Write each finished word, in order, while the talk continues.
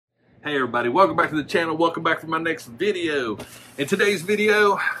Hey everybody, welcome back to the channel. Welcome back to my next video. In today's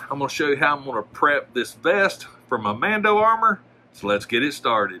video, I'm going to show you how I'm going to prep this vest for my Mando armor. So let's get it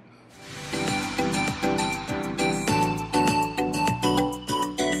started.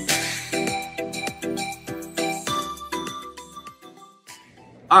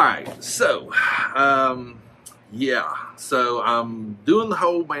 Alright, so I'm doing the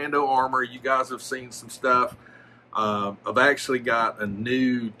whole Mando armor. You guys have seen some stuff. I've actually got a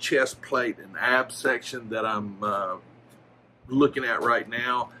new chest plate and ab section that I'm looking at right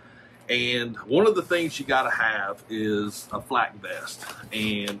now. And one of the things you got to have is a flak vest.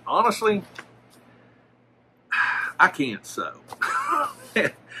 And honestly, I can't sew.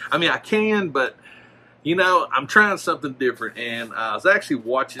 I mean, I can, but you know, I'm trying something different. And I was actually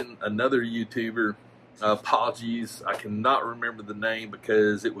watching another YouTuber. Apologies, I cannot remember the name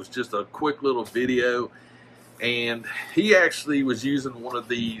because it was just a quick little video. And he actually was using one of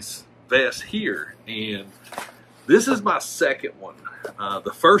these vests here. And this is my second one.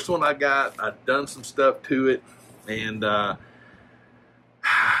 The first one I got, I'd done some stuff to it. And I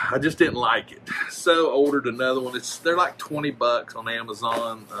just didn't like it. So I ordered another one. They're like 20 bucks on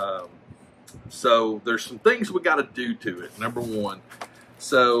Amazon. So there's some things we got to do to it. Number one.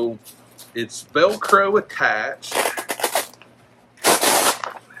 So it's Velcro attached.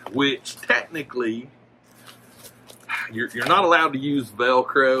 Which technically, you're not allowed to use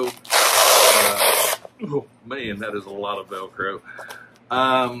Velcro. Oh man, that is a lot of Velcro.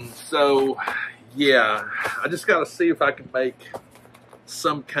 So yeah, I just got to see if I can make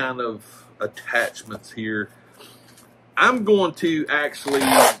some kind of attachments here. I'm going to actually,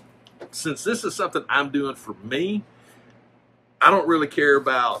 since this is something I'm doing for me, I don't really care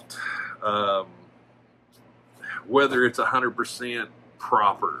about whether it's 100%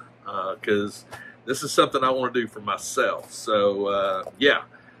 proper, because this is something I want to do for myself. So yeah.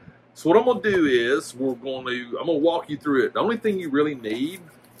 So what I'm going to do is I'm going to walk you through it. The only thing you really need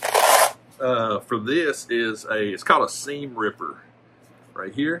for this is it's called a seam ripper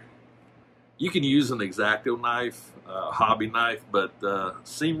right here. You can use an X-Acto knife, hobby knife, but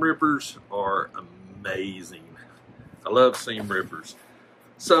seam rippers are amazing. I love seam rippers.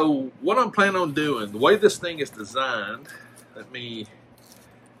 So what I'm planning on doing, the way this thing is designed, let me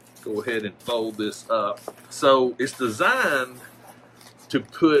go ahead and fold this up. So it's designed to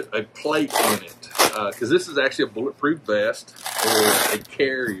put a plate in it, because this is actually a bulletproof vest or a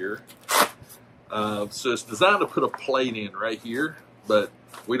carrier. So it's designed to put a plate in right here, but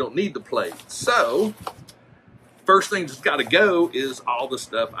we don't need the plate. So first thing that's got to go is all the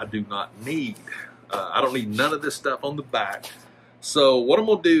stuff I do not need. I don't need none of this stuff on the back. So what I'm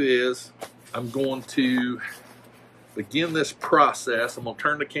going to do is I'm going to begin this process. I'm going to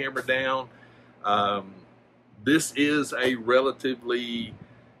turn the camera down. This is a relatively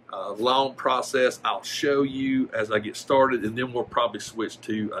long process. I'll show you as I get started, and then we'll probably switch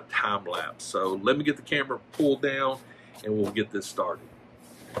to a time lapse. So let me get the camera pulled down and we'll get this started.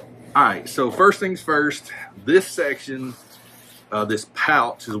 All right, so first things first, this section, this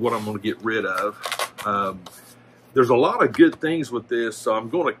pouch is what I'm going to get rid of. There's a lot of good things with this, so I'm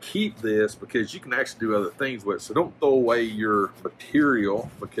going to keep this because you can actually do other things with it. So don't throw away your material,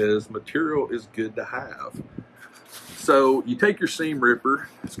 because material is good to have. So you take your seam ripper,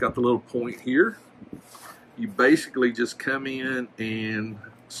 it's got the little point here. You basically just come in and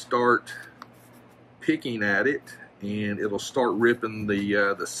start picking at it, and it'll start ripping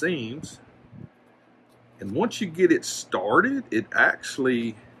the seams. And once you get it started, it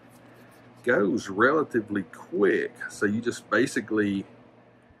actually goes relatively quick. So you just basically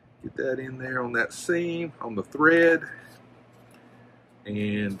get that in there on that seam, on the thread,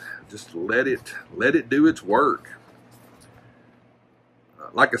 and just let it do its work.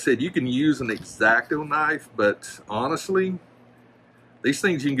 Like I said, you can use an X-Acto knife, but honestly, these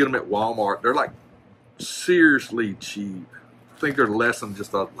things, you can get them at Walmart. They're like seriously cheap. I think they're less than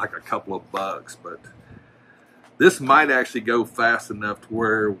just like a couple of bucks, but this might actually go fast enough to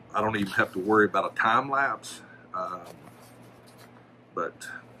where I don't even have to worry about a time lapse. But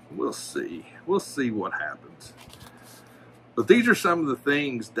we'll see. We'll see what happens. But these are some of the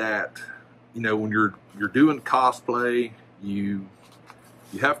things that, you know, when you're doing cosplay, you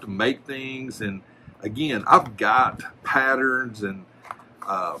have to make things. And again, I've got patterns, and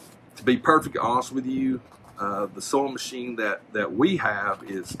to be perfectly honest with you, the sewing machine that we have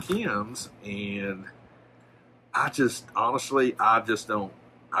is Kim's, and I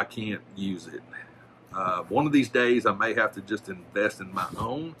can't use it. One of these days I may have to just invest in my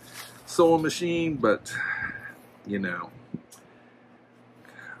own sewing machine, but you know,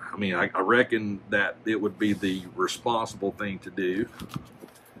 I mean, I reckon that it would be the responsible thing to do.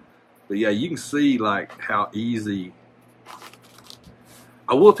 But yeah, you can see like how easy.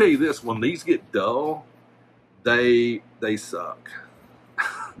 I will tell you this: when these get dull, they suck.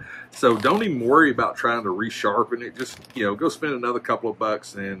 So don't even worry about trying to resharpen it. Just, you know, go spend another couple of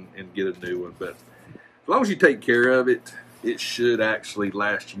bucks and get a new one. But as long as you take care of it, it should actually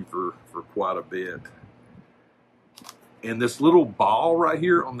last you for quite a bit. And this little ball right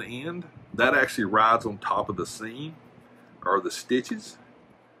here on the end, that actually rides on top of the seam or the stitches.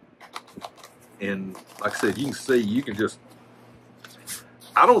 And like I said, you can see, you can just,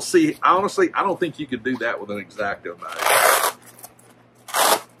 honestly, I don't think you could do that with an X-Acto knife.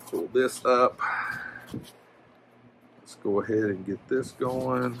 Pull this up. Let's go ahead and get this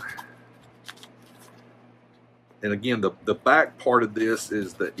going. And again, the back part of this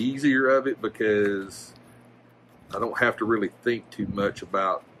is the easier of it because I don't have to really think too much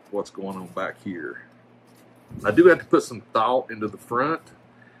about what's going on back here. I do have to put some thought into the front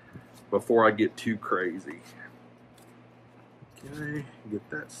before I get too crazy. Okay, get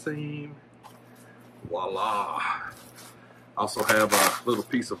that seam. Voila. Also have a little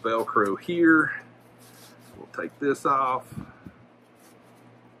piece of Velcro here. We'll take this off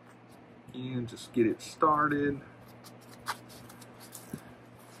and just get it started.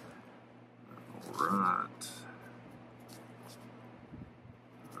 All right.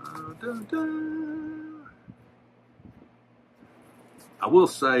 I will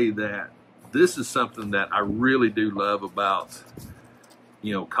say that this is something that I really do love about,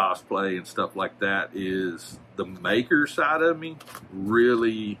 you know, cosplay and stuff like that, is the maker side of me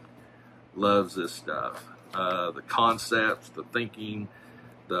really loves this stuff. The concepts, the thinking,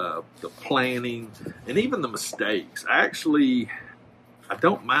 the planning, and even the mistakes. I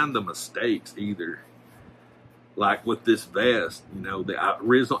don't mind the mistakes either. Like with this vest, you know, the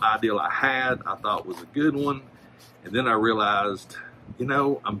original ideal I had, I thought was a good one. And then I realized, you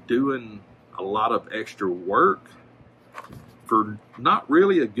know, I'm doing a lot of extra work for not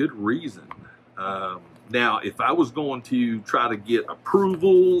really a good reason. Now, if I was going to try to get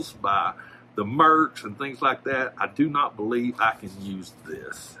approvals by the merch and things like that, I do not believe I can use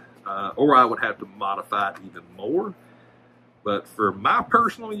this. Or I would have to modify it even more. But for my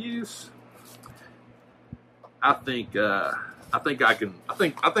personal use, I think I'll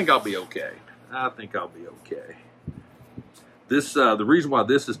be okay. I think I'll be okay. This the reason why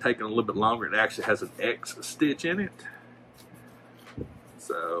this is taking a little bit longer, it actually has an X stitch in it.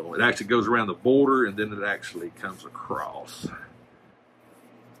 So it actually goes around the border and then it actually comes across.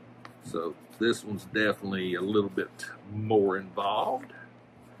 So this one's definitely a little bit more involved.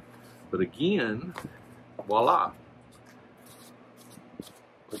 But again, voila.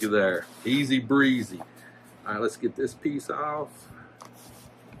 Look at there, easy breezy. All right, let's get this piece off.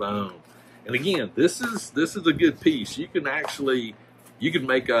 Boom. And again, this is a good piece. You can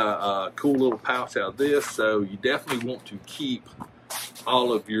make a cool little pouch out of this. So you definitely want to keep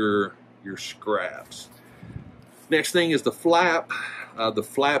all of your scraps. Next thing is the flap. The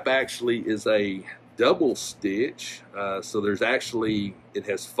flap actually is a double stitch. So there's actually, it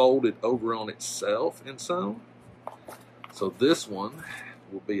has folded over on itself and some. So this one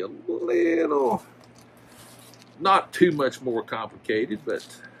will be a little, not too much more complicated, but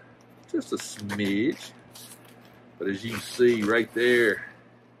just a smidge. But as you can see right there,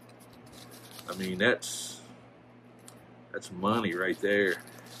 I mean, that's money right there.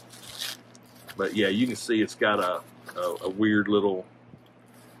 But yeah, you can see it's got a weird little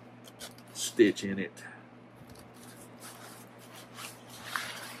stitch in it.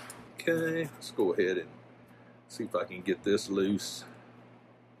 Okay, let's go ahead and see if I can get this loose.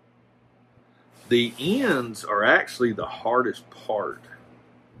 The ends are actually the hardest part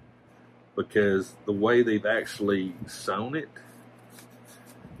because the way they've actually sewn it,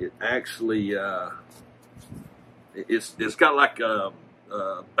 it actually it's got like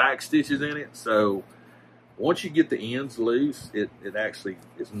back stitches in it. So once you get the ends loose, it actually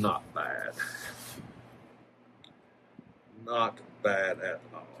is not bad. Not bad at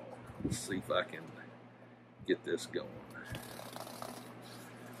all. Let's see if I can get this going.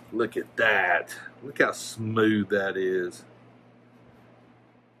 Look at that. Look how smooth that is.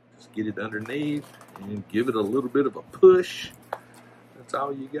 Just get it underneath and give it a little bit of a push. That's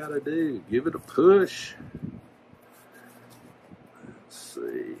all you gotta do. Give it a push. Let's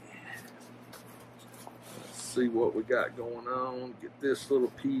see. Let's see what we got going on. Get this little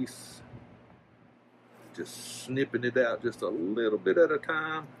piece. Just snipping it out just a little bit at a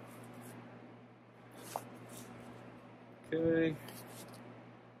time. Okay.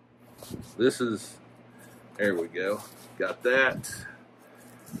 This is, there we go. Got that.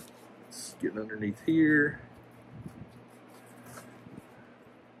 It's getting underneath here.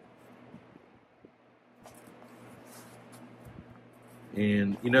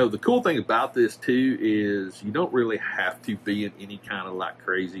 And, you know, the cool thing about this, too, is you don't really have to be in any kind of, like,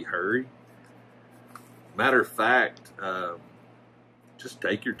 crazy hurry. Matter of fact, just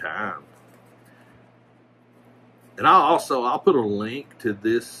take your time. And I'll put a link to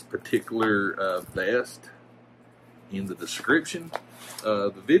this particular vest in the description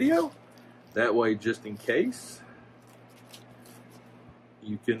of the video. That way, just in case,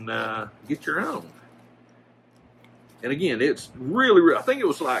 you can get your own. And again, it's really, I think it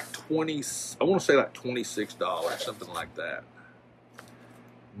was like I want to say like $26, something like that.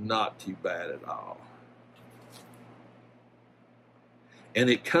 Not too bad at all. And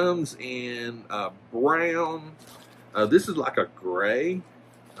it comes in brown. This is like a gray,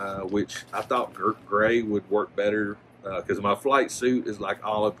 which I thought gray would work better because my flight suit is like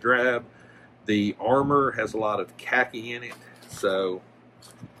olive drab. The armor has a lot of khaki in it. So,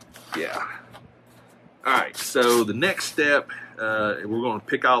 yeah. All right, so the next step, we're going to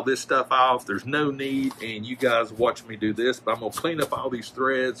pick all this stuff off. There's no need, and you guys watch me do this, but I'm going to clean up all these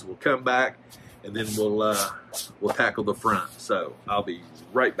threads. We'll come back, and then we'll tackle the front. So I'll be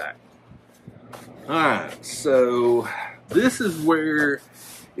right back. All right, so this is where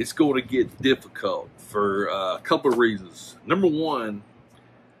it's going to get difficult for a couple of reasons. Number one,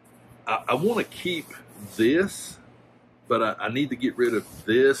 I want to keep this, but I need to get rid of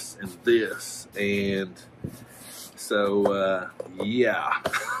this and this. And so, yeah,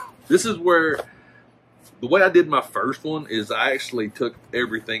 this is where the way I did my first one is I actually took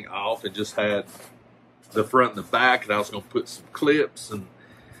everything off and just had the front and the back, and I was going to put some clips, and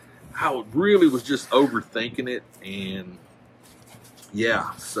I really was just overthinking it. And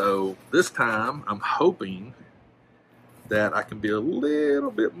yeah, so this time I'm hoping that I can be a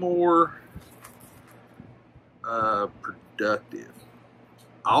little bit more productive.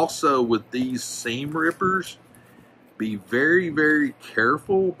 Also, with these seam rippers, be very, very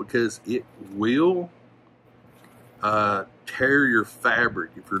careful because it will tear your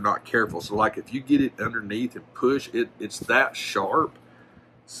fabric if you're not careful. So like if you get it underneath and push it, it's that sharp.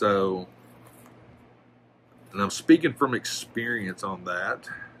 So, and I'm speaking from experience on that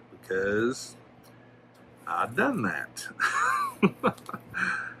because I've done that.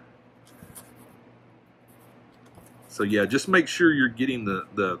 So yeah, just make sure you're getting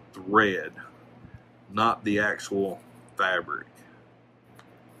the thread, not the actual fabric.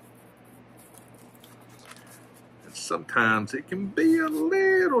 And sometimes it can be a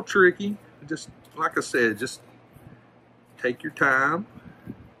little tricky. Just like I said, just take your time.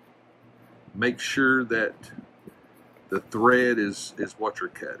 Make sure that the thread is what you're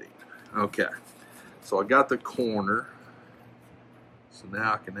cutting. Okay, so I got the corner. So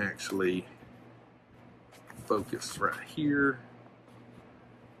now I can actually focus right here.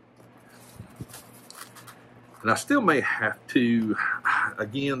 And I still may have to,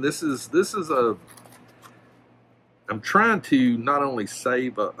 again, this is I'm trying to not only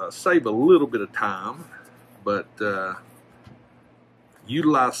save a little bit of time, but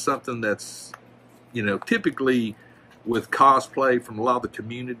utilize something that's, you know, typically with cosplay from a lot of the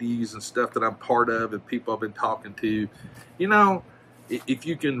communities and stuff that I'm part of and people I've been talking to, you know, if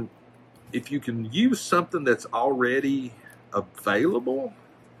you can use something that's already available,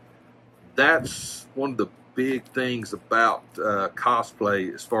 that's one of the big things about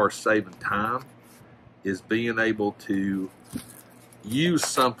cosplay as far as saving time, is being able to use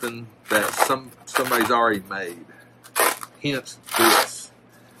something that somebody's already made. Hence this.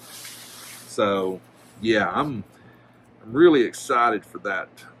 So yeah, I'm really excited for that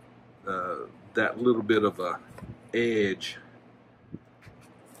that little bit of a edge.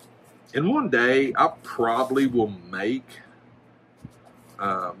 And one day I probably will make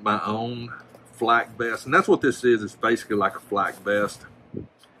my own flak vest, and that's what this is. It's basically like a flak vest.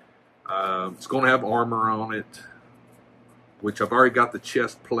 It's going to have armor on it, which I've already got the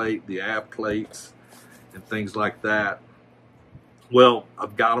chest plate, the ab plates, and things like that. Well,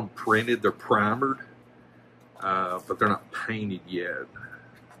 I've got them printed. They're primered, but they're not painted yet.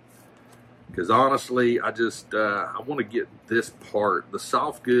 Because honestly, I want to get this part. The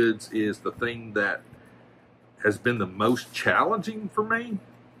soft goods is the thing that has been the most challenging for me.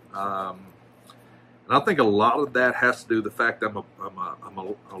 And I think a lot of that has to do with the fact that I'm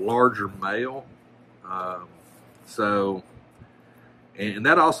a larger male. So, and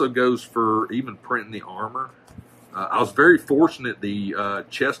that also goes for even printing the armor. I was very fortunate. The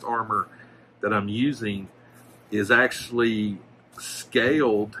chest armor that I'm using is actually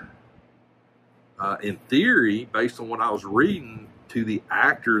scaled, in theory, based on what I was reading, to the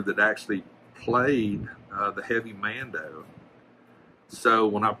actor that actually played the heavy Mando. So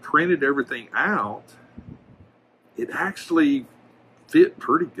when I printed everything out, it actually fit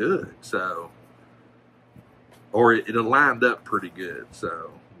pretty good. So, or it aligned up pretty good.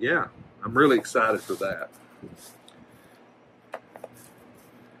 So yeah, I'm really excited for that.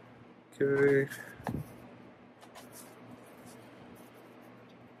 Okay.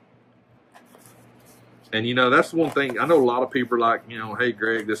 And you know, that's one thing. I know a lot of people are like, you know, hey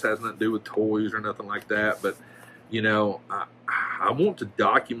Greg, this has nothing to do with toys or nothing like that. But you know, I want to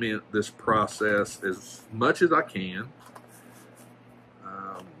document this process as much as I can.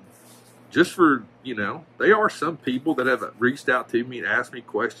 Just for, you know, there are some people that have reached out to me and asked me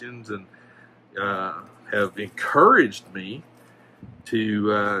questions and have encouraged me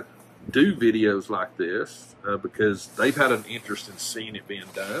to do videos like this because they've had an interest in seeing it being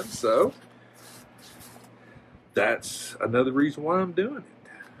done. So that's another reason why I'm doing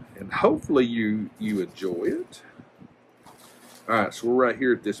it. And hopefully you enjoy it. All right, so we're right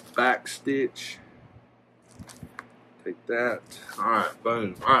here at this back stitch. Take that. All right,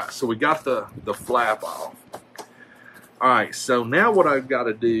 boom. All right, so we got the flap off. All right, so now what I've got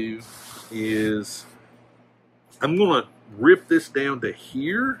to do is I'm going to rip this down to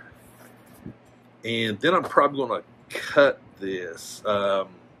here, and then I'm probably going to cut this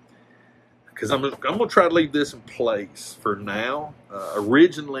because I'm going to try to leave this in place for now.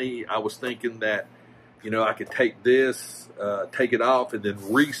 Originally, I was thinking that, you know, I could take this, take it off, and then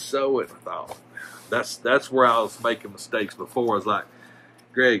re-sew it. I thought, that's where I was making mistakes before. I was like,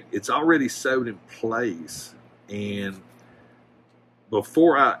 Greg, it's already sewed in place. And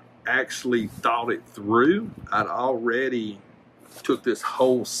before I actually thought it through, I'd already took this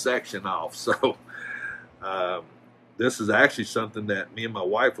whole section off. So this is actually something that me and my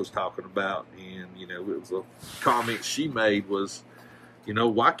wife was talking about. And, you know, it was a comment she made was, you know,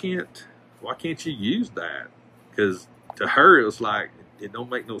 why can't you use that? Because to her, it was like, it don't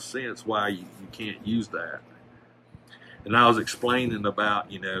make no sense why you can't use that. And I was explaining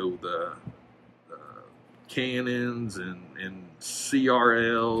about, you know, the cannons and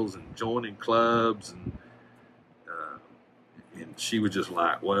CRLs and joining clubs, and she was just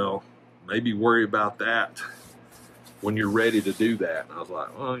like, well, maybe worry about that when you're ready to do that. And I was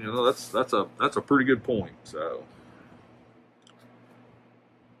like, well, you know, that's a pretty good point. So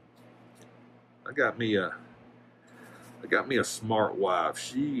I got me a smart wife.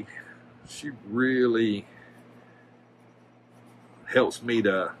 She really helps me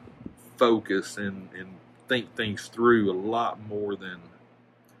to focus and think things through a lot more than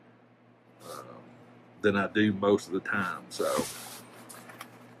I do most of the time. So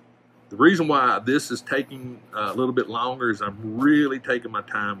the reason why this is taking a little bit longer is I'm really taking my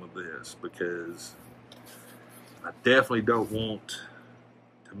time with this because I definitely don't want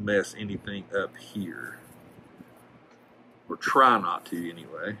to mess anything up here. Or try not to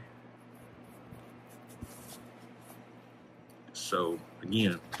anyway. So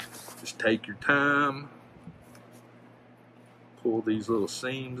again, just take your time, pull these little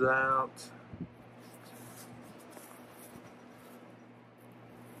seams out.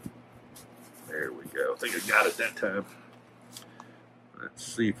 There we go. I think I got it that time. Let's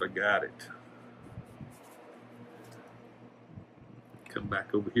see if I got it. Come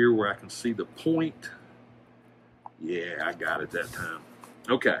back over here where I can see the point. Yeah, I got it that time.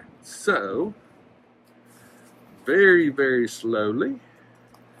 Okay, so very, very slowly,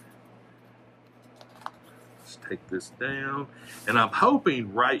 let's take this down. And I'm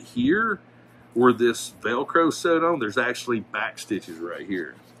hoping right here where this Velcro sewed on, there's actually back stitches right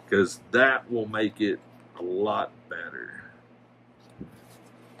here because that will make it a lot better.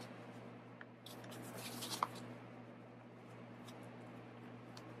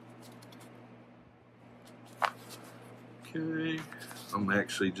 Okay, I'm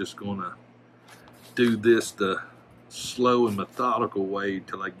actually just going to do this the slow and methodical way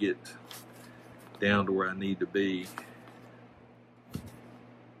till I get down to where I need to be.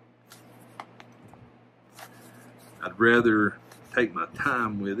 I'd rather take my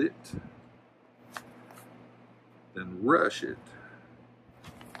time with it than rush it.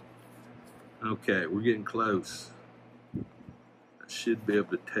 Okay, we're getting close. I should be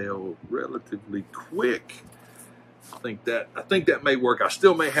able to tell relatively quick. I think that may work. I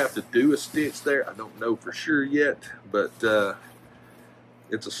still may have to do a stitch there. I don't know for sure yet, but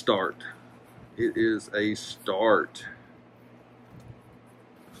it's a start. It is a start.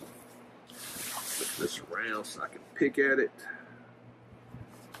 Flip this around so I can pick at it.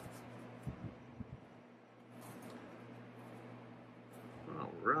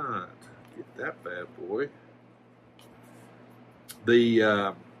 All right, get that bad boy.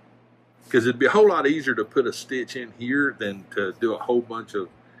 Because it'd be a whole lot easier to put a stitch in here than to do a whole bunch of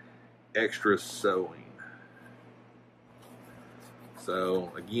extra sewing.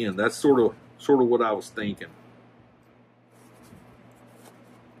 So again, that's sort of what I was thinking.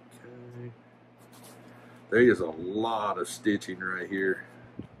 Okay. There is a lot of stitching right here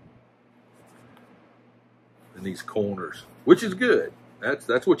in these corners, which is good.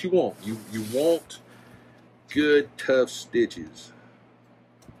 That's what you want. You want good, tough stitches.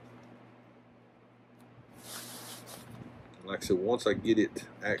 Like I said, once I get it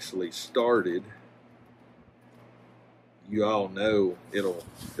actually started, you all know it'll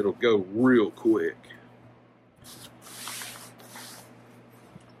go real quick.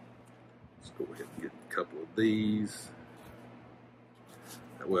 Let's go ahead and get a couple of these.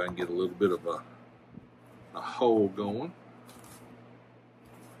 That way I can get a little bit of a hole going.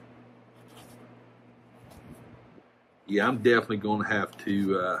 Yeah, I'm definitely going to have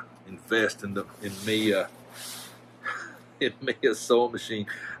to invest in me a sewing machine.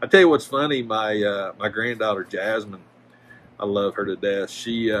 I tell you what's funny, my granddaughter Jasmine, I love her to death.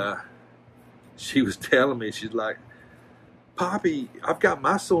 She was telling me, she's like, Poppy, I've got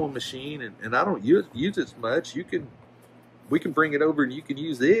my sewing machine and I don't use it as much. We can bring it over and you can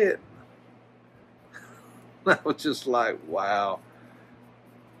use it. I was just like, wow,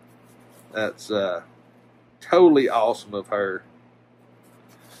 that's totally awesome of her.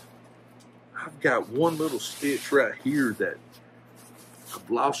 I've got one little stitch right here that I've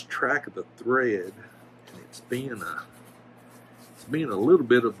lost track of the thread, and it's being a little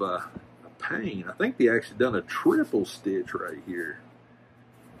bit of a pain. I think they actually done a triple stitch right here.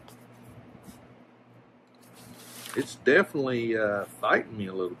 It's definitely fighting me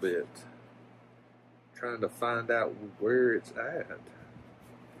a little bit, trying to find out where it's at.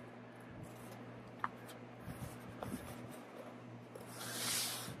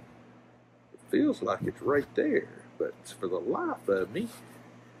 Feels like it's right there, but for the life of me,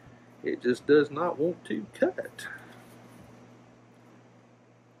 it just does not want to cut.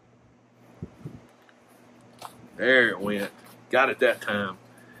 There it went. Got it that time.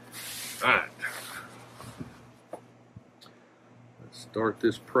 All right. Let's start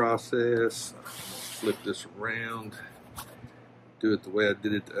this process. I'm gonna flip this around. Do it the way I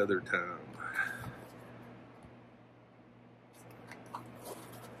did it the other time.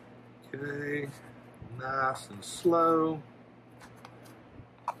 Okay, nice and slow.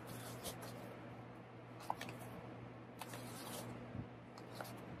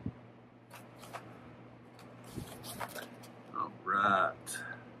 All right.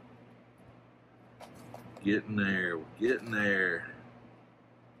 Getting there, we're getting there.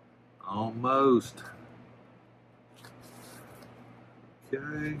 Almost.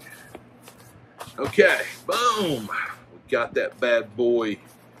 Okay. Okay, boom. We got that bad boy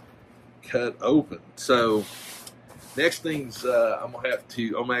cut open. So next thing's I'm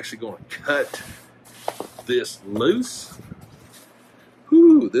actually gonna cut this loose.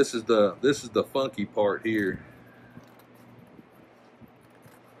 Whew, this is the funky part here.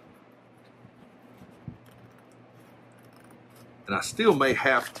 And I still may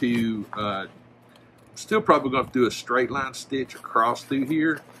have to still probably gonna have to do a straight line stitch across through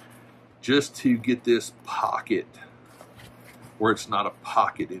here just to get this pocket where it's not a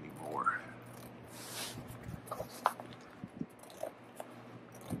pocket anymore.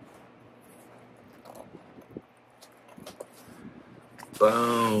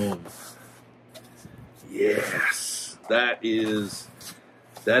 Boom. Yes, that is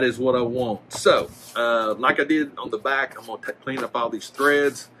what I want. So, like I did on the back, I'm gonna clean up all these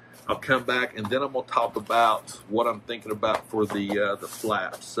threads. I'll come back and then I'm gonna talk about what I'm thinking about for the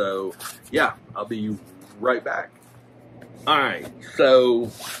flaps. So, yeah, I'll be right back. All right,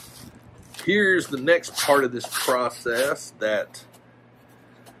 so here's the next part of this process that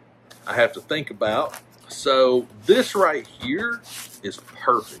I have to think about. So this right here is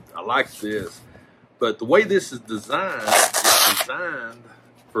perfect. I like this. But the way this is designed, it's designed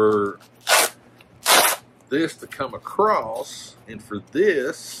for this to come across and for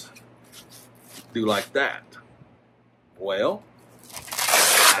this to do like that. Well,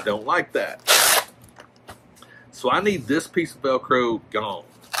 I don't like that. So I need this piece of Velcro gone.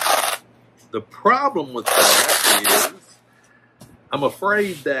 The problem with that is I'm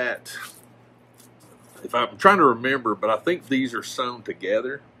afraid that if I'm trying to remember, but I think these are sewn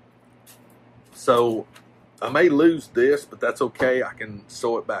together. So I may lose this, but that's okay. I can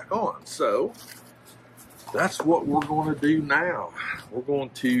sew it back on. So that's what we're going to do now. We're going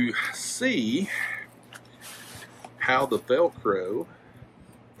to see how the Velcro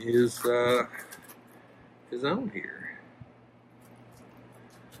is on here.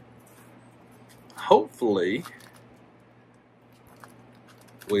 Hopefully,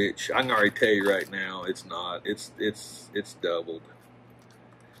 which I can already tell you right now, it's not. It's doubled.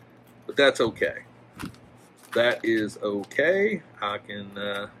 but that's okay. That is okay. I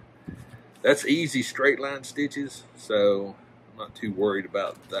can, that's easy straight line stitches, so I'm not too worried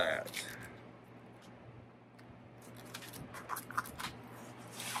about that.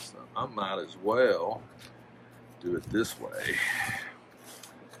 So I might as well do it this way.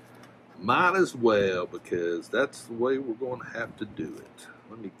 Might as well, because that's the way we're going to have to do it.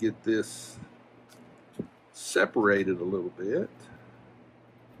 Let me get this separated a little bit.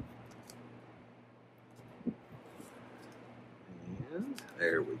 And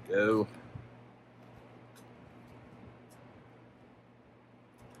there we go.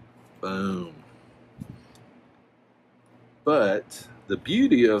 Boom. But the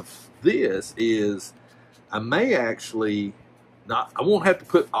beauty of this is I may actually not, I won't have to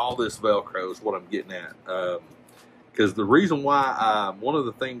put all this Velcro is what I'm getting at. Because the reason why, one of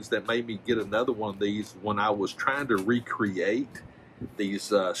the things that made me get another one of these when I was trying to recreate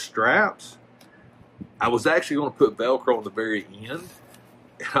these straps, I was actually going to put Velcro on the very end.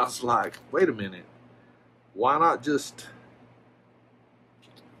 And I was like, wait a minute, why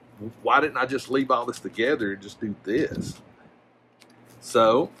didn't I just leave all this together and just do this?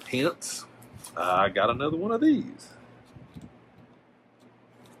 So, hence, I got another one of these.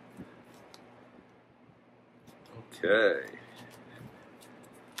 Okay.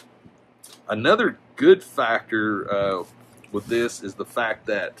 Another good factor with this is the fact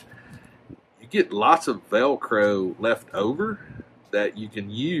that you get lots of Velcro left over that you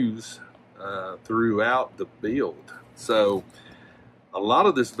can use throughout the build. So a lot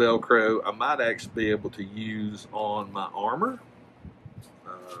of this Velcro I might actually be able to use on my armor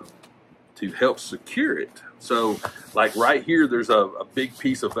to help secure it. So like right here, there's a big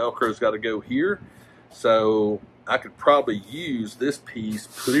piece of Velcro's got to go here. So I could probably use this piece,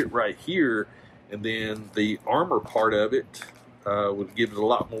 put it right here, and then the armor part of it would give it a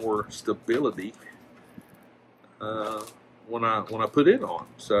lot more stability when I put it on.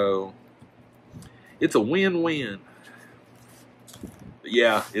 So it's a win-win.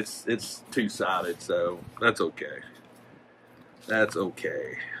 Yeah, it's two-sided, so that's okay. That's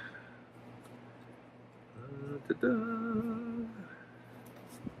okay.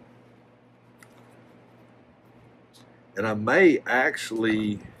 And I may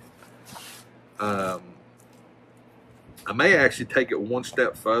actually take it one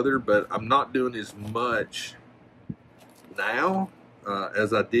step further, but I'm not doing as much now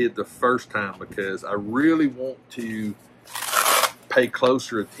as I did the first time, because I really want to pay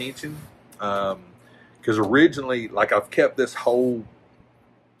closer attention. Because originally, like, I've kept this whole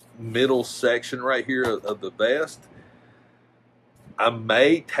middle section right here of the vest. I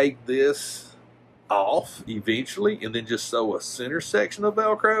may take this off eventually and then just sew a center section of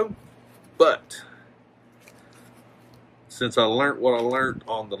Velcro, but since I learned what I learned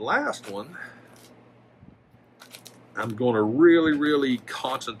on the last one, I'm going to really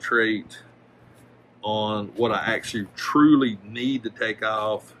concentrate on what I actually truly need to take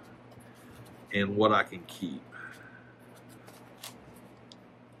off and what I can keep.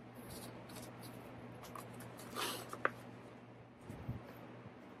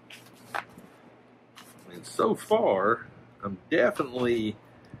 And so far, I'm definitely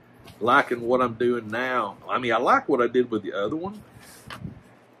liking what I'm doing now. I mean, I like what I did with the other one.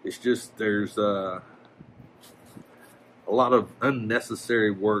 It's just there's a lot of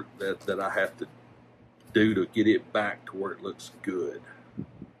unnecessary work that I have to do to get it back to where it looks good.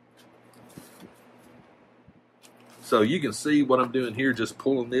 So you can see what I'm doing here, just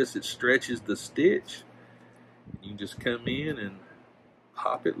pulling this, it stretches the stitch. You can just come in and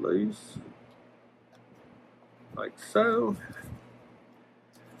pop it loose, like so.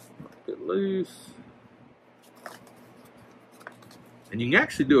 Pop it loose. And you can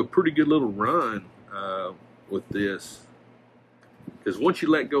actually do a pretty good little run with this, because once you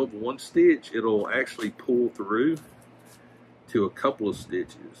let go of one stitch, it'll actually pull through to a couple of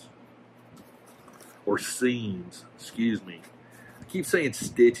stitches. Or seams, excuse me. I keep saying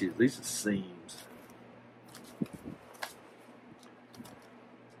stitches, these are seams.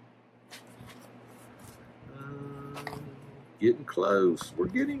 Getting close, we're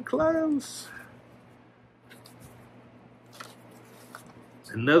getting close.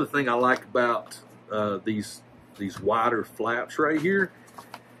 Another thing I like about these wider flaps right here,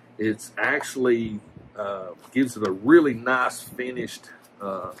 it's actually gives it a really nice finished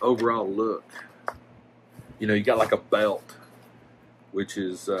overall look. You know, you got like a belt, which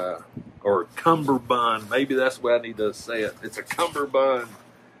is, or a cummerbund. Maybe that's the way I need to say it. It's a cummerbund.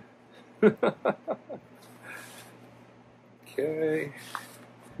 Okay.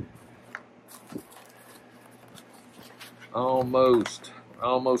 Almost.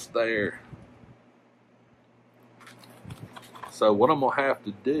 almost there. So what I'm gonna have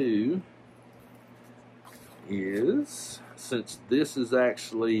to do is, since this is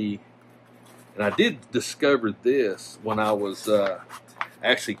actually, and I did discover this when I was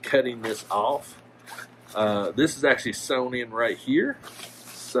actually cutting this off. This is actually sewn in right here,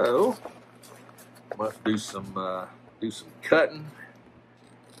 so I'm gonna have to do some cutting.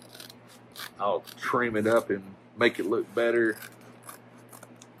 I'll trim it up and make it look better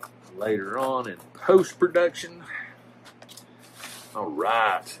later on in post-production. All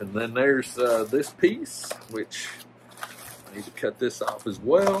right, and then there's this piece, which I need to cut this off as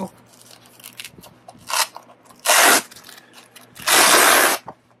well.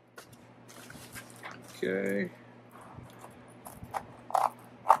 Okay.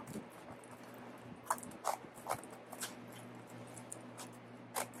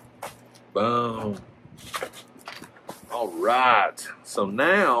 Boom. All right, so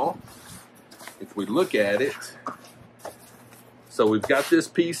now if we look at it, so we've got this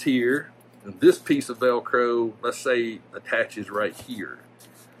piece here, and this piece of Velcro, let's say, attaches right here.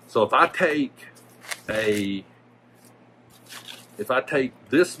 So if I take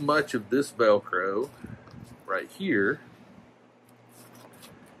this much of this Velcro right here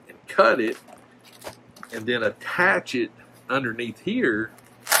and cut it and then attach it underneath here,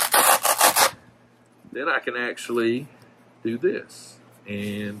 then I can actually do this,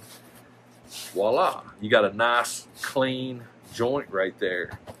 and voila, you got a nice clean joint right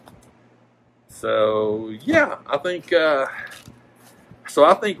there. So yeah, I think I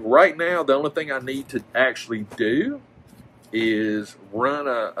think right now the only thing I need to actually do is run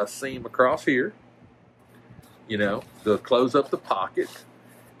a seam across here, you know, to close up the pocket,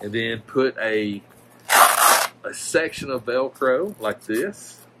 and then put a section of Velcro like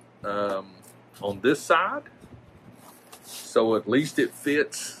this on this side, so at least it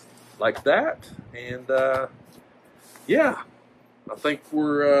fits like that. And yeah, I think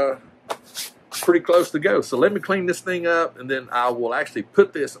we're pretty close to go. So let me clean this thing up, and then I will actually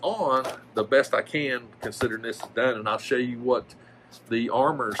put this on the best I can considering this is done, and I'll show you what the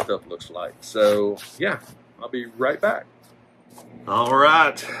armor stuff looks like. So yeah, I'll be right back. All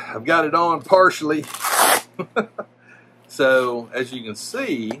right, I've got it on partially. So as you can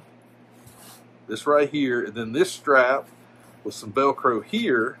see, this right here, and then this strap with some Velcro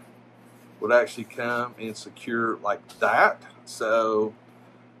here would actually come and secure like that. So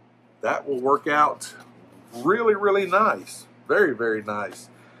that will work out really, really nice. Very, very nice.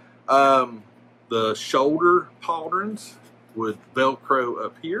 The shoulder pauldrons would Velcro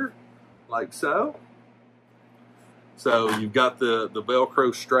up here, like so. So you've got the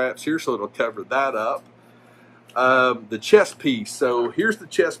Velcro straps here, so it'll cover that up. The chest piece. So here's the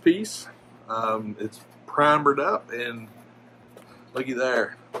chest piece. It's primered up, and looky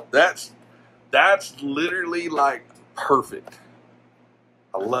there. That's literally like perfect.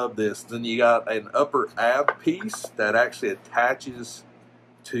 I love this. Then you got an upper ab piece that actually attaches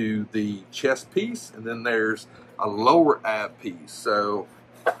to the chest piece, and then there's a lower ab piece. So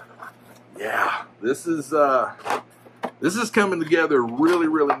yeah, this is coming together really,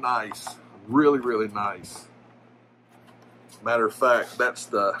 really nice. Really, really nice. Matter of fact, that's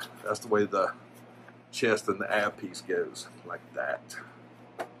the way the chest and the ab piece goes, like that.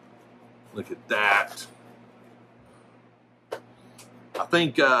 Look at that. I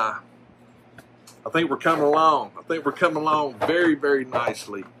think we're coming along. I think we're coming along very, very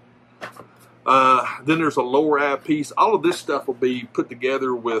nicely. Then there's a lower ab piece. All of this stuff will be put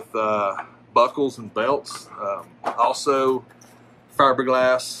together with buckles and belts. Also,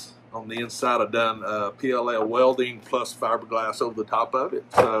 fiberglass on the inside. I've done PLL welding plus fiberglass over the top of it.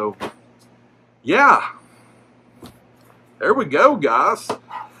 So, yeah. There we go, guys.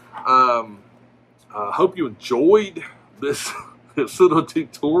 I hope you enjoyed this little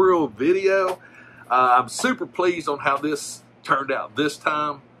tutorial video. I'm super pleased on how this turned out this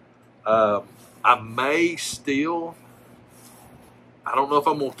time. I may still, I don't know if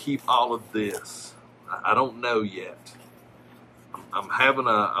I'm going to keep all of this. I don't know yet. I'm having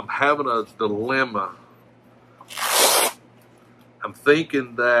a dilemma. I'm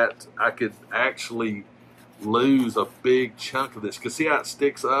thinking that I could actually lose a big chunk of this, because see how it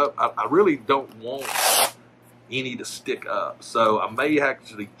sticks up? I really don't want any to stick up, so I may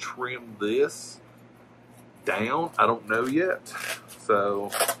actually trim this down. I don't know yet.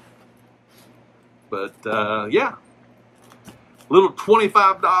 So, but yeah, little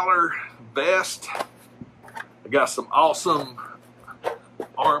 $25 vest. I got some awesome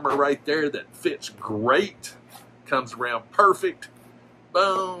armor right there that fits great, comes around perfect.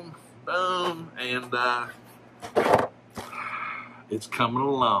 Boom, boom, and It's coming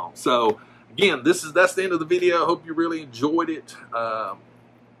along. So again, that's the end of the video. I hope you really enjoyed it.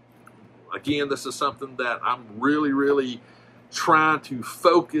 Again, this is something that I'm really trying to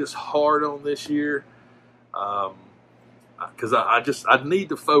focus hard on this year. Because I need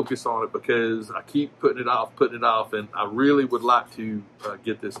to focus on it, because I keep putting it off, and I really would like to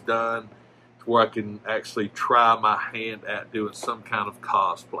get this done to where I can actually try my hand at doing some kind of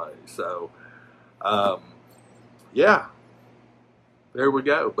cosplay. So, yeah, there we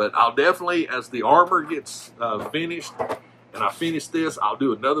go. But I'll definitely, as the armor gets finished, and I finish this, I'll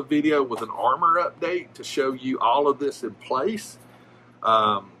do another video with an armor update to show you all of this in place.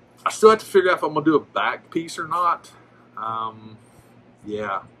 I still have to figure out if I'm going to do a back piece or not.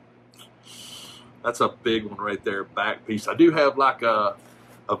 Yeah, that's a big one right there, back piece. I do have like a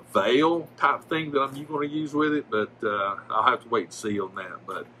veil type thing that I'm going to use with it, but I'll have to wait and see on that.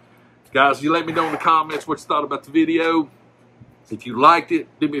 But guys, you let me know in the comments what you thought about the video. If you liked it,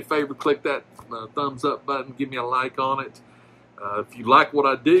 do me a favor, click that thumbs up button, give me a like on it. If you like what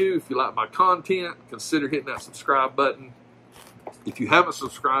I do, if you like my content, consider hitting that subscribe button. If you haven't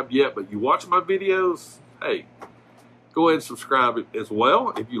subscribed yet, but you watch my videos, hey, go ahead and subscribe as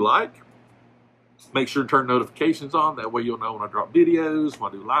well if you like. Make sure to turn notifications on. That way you'll know when I drop videos,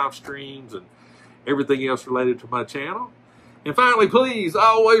 when I do live streams, and everything else related to my channel. And finally, please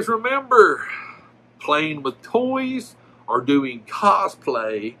always remember, playing with toys or doing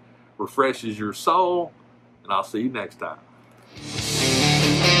cosplay refreshes your soul. And I'll see you next time.